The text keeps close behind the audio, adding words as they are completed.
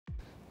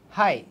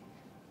Hi,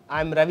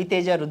 I'm Ravi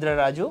Teja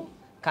Rudraraju,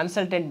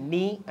 consultant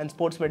knee and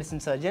sports medicine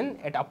surgeon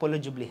at Apollo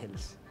Jubilee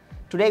Hills.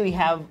 Today we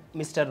have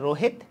Mr.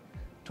 Rohit,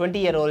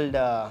 20-year-old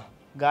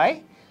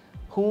guy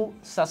who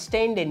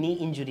sustained a knee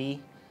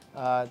injury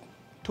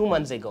 2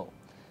 months ago.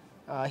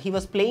 He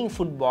was playing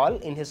football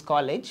in his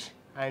college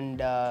and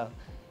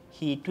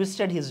he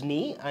twisted his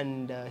knee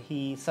and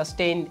he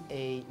sustained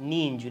a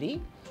knee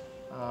injury.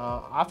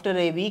 After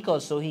a week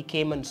or so, he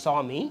came and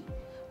saw me.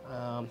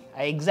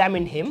 I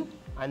examined him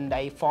and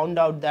I found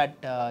out that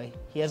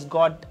he has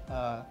got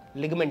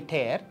ligament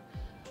tear.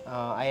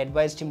 I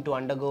advised him to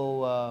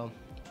undergo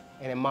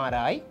an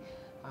MRI,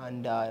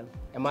 and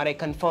MRI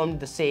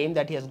confirmed the same,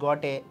 that he has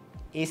got a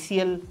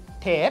ACL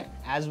tear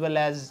as well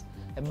as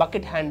a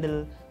bucket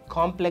handle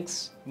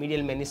complex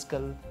medial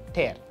meniscal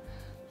tear.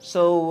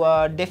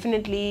 So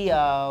definitely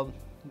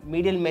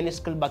medial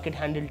meniscal bucket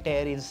handle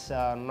tear is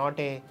not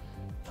a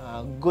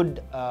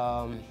good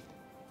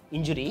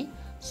injury.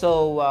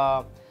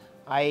 So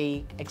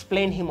I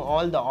explained him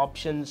all the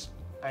options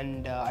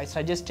and I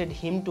suggested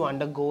him to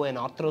undergo an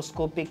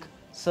arthroscopic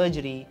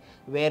surgery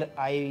where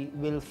I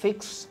will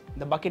fix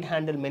the bucket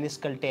handle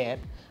meniscal tear,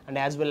 and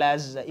as well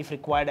as if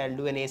required I'll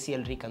do an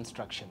ACL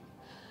reconstruction.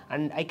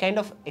 And I kind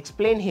of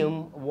explained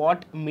him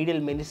what medial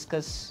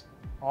meniscus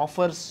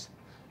offers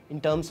in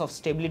terms of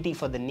stability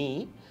for the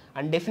knee,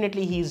 and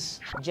definitely he's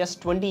just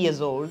 20 years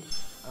old.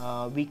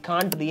 We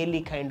can't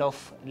really kind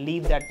of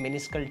leave that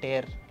meniscal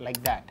tear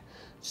like that.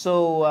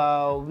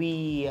 So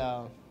we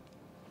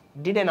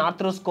did an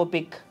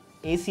arthroscopic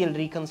ACL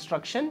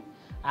reconstruction,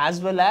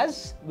 as well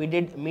as we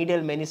did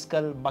medial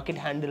meniscal bucket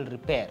handle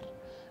repair,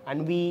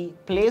 and we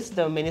placed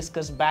the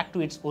meniscus back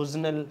to its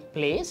original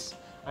place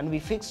and we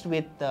fixed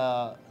with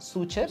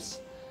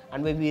sutures,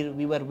 and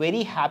we were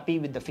very happy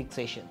with the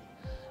fixation.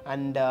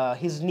 And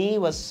his knee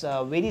was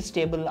very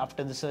stable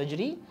after the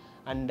surgery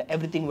and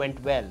everything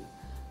went well.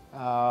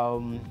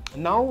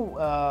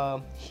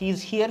 Now he's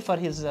here for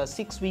his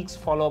 6 weeks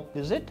follow-up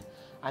visit,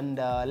 and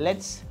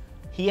let's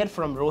hear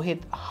from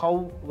Rohit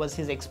how was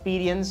his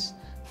experience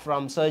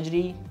from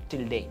surgery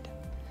till date.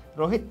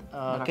 Rohit,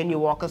 can you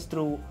walk us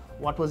through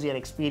what was your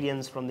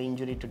experience from the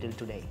injury to till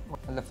today?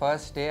 Well, the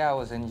first day I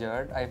was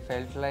injured, I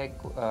felt like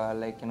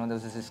there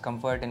was this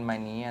discomfort in my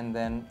knee, and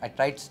then I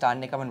tried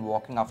standing up and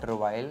walking after a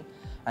while,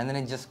 and then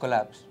it just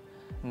collapsed.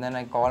 And then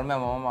I called my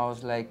mom. I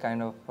was like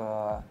kind of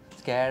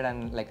scared,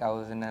 and like I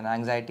was in an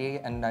anxiety,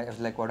 and I was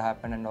like, what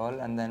happened and all.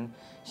 And then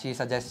she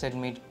suggested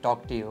me to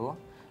talk to you,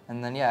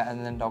 and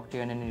then talk to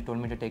you, and then you told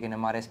me to take an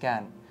MRI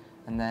scan.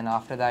 And then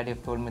after that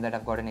you've told me that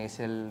I've got an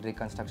ACL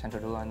reconstruction to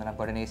do, and then I've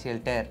got an ACL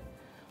tear.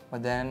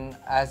 But then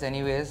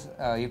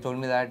you told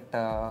me that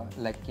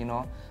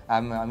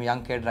I'm a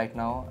young kid right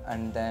now,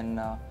 and then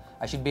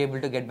I should be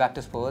able to get back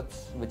to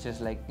sports, which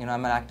is like,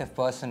 I'm an active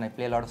person, I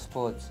play a lot of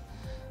sports.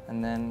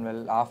 And then,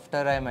 well, after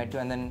I met you,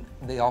 and then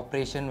the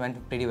operation went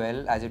pretty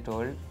well, as you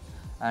told.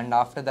 And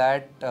after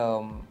that,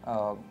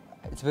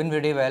 it's been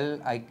pretty well.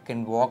 I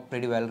can walk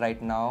pretty well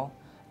right now,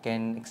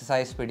 can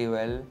exercise pretty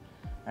well.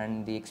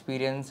 And the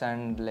experience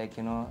and the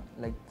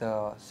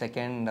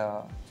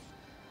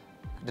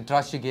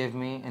trust you gave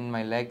me in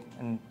my leg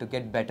and to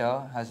get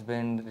better has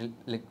been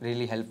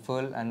really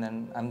helpful. And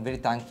then I'm very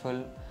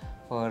thankful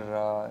for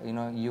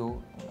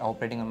you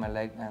operating on my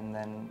leg, and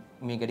then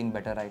me getting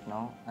better right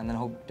now, and then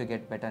hope to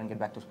get better and get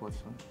back to sports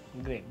soon.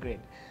 Great, great.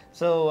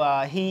 So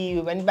he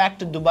went back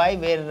to Dubai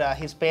where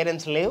his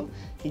parents live.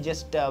 He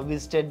just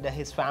visited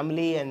his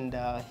family and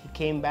he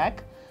came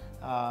back.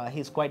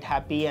 He's quite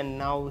happy, and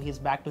now he's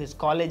back to his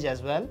college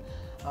as well.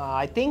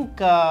 I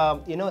think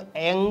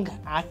young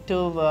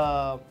active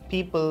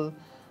people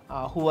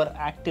who are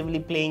actively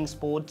playing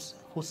sports,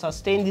 who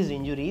sustain these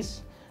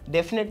injuries,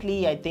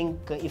 definitely I think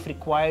if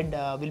required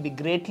will be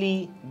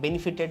greatly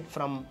benefited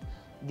from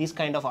these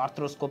kind of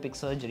arthroscopic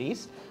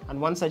surgeries.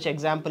 And one such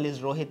example is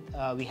Rohit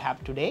we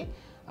have today.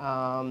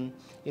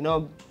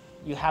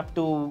 You have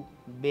to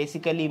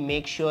basically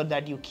make sure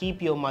that you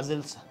keep your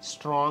muscles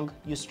strong,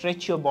 you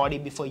stretch your body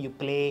before you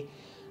play,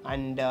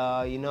 and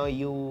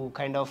you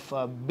kind of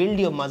build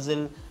your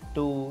muscle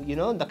to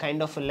the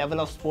kind of level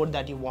of sport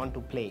that you want to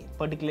play,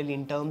 particularly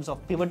in terms of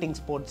pivoting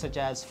sports such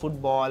as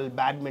football,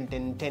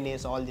 badminton,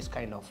 tennis, all this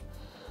kind of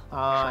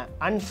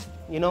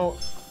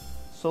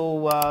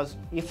so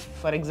if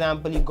for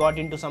example you got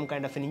into some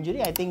kind of an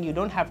injury, I think you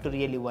don't have to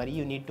really worry.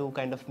 You need to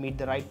kind of meet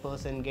the right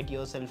person, get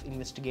yourself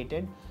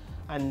investigated,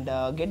 and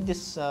get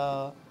this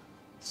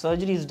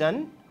surgeries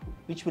done,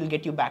 which will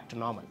get you back to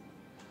normal.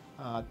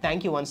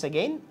 Thank you once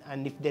again,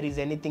 and if there is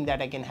anything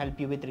that I can help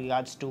you with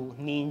regards to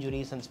knee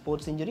injuries and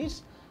sports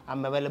injuries,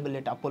 I'm available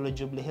at Apollo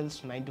Jubilee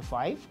Hills 9 to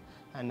 5,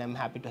 and I'm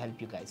happy to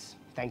help you guys.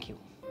 Thank you.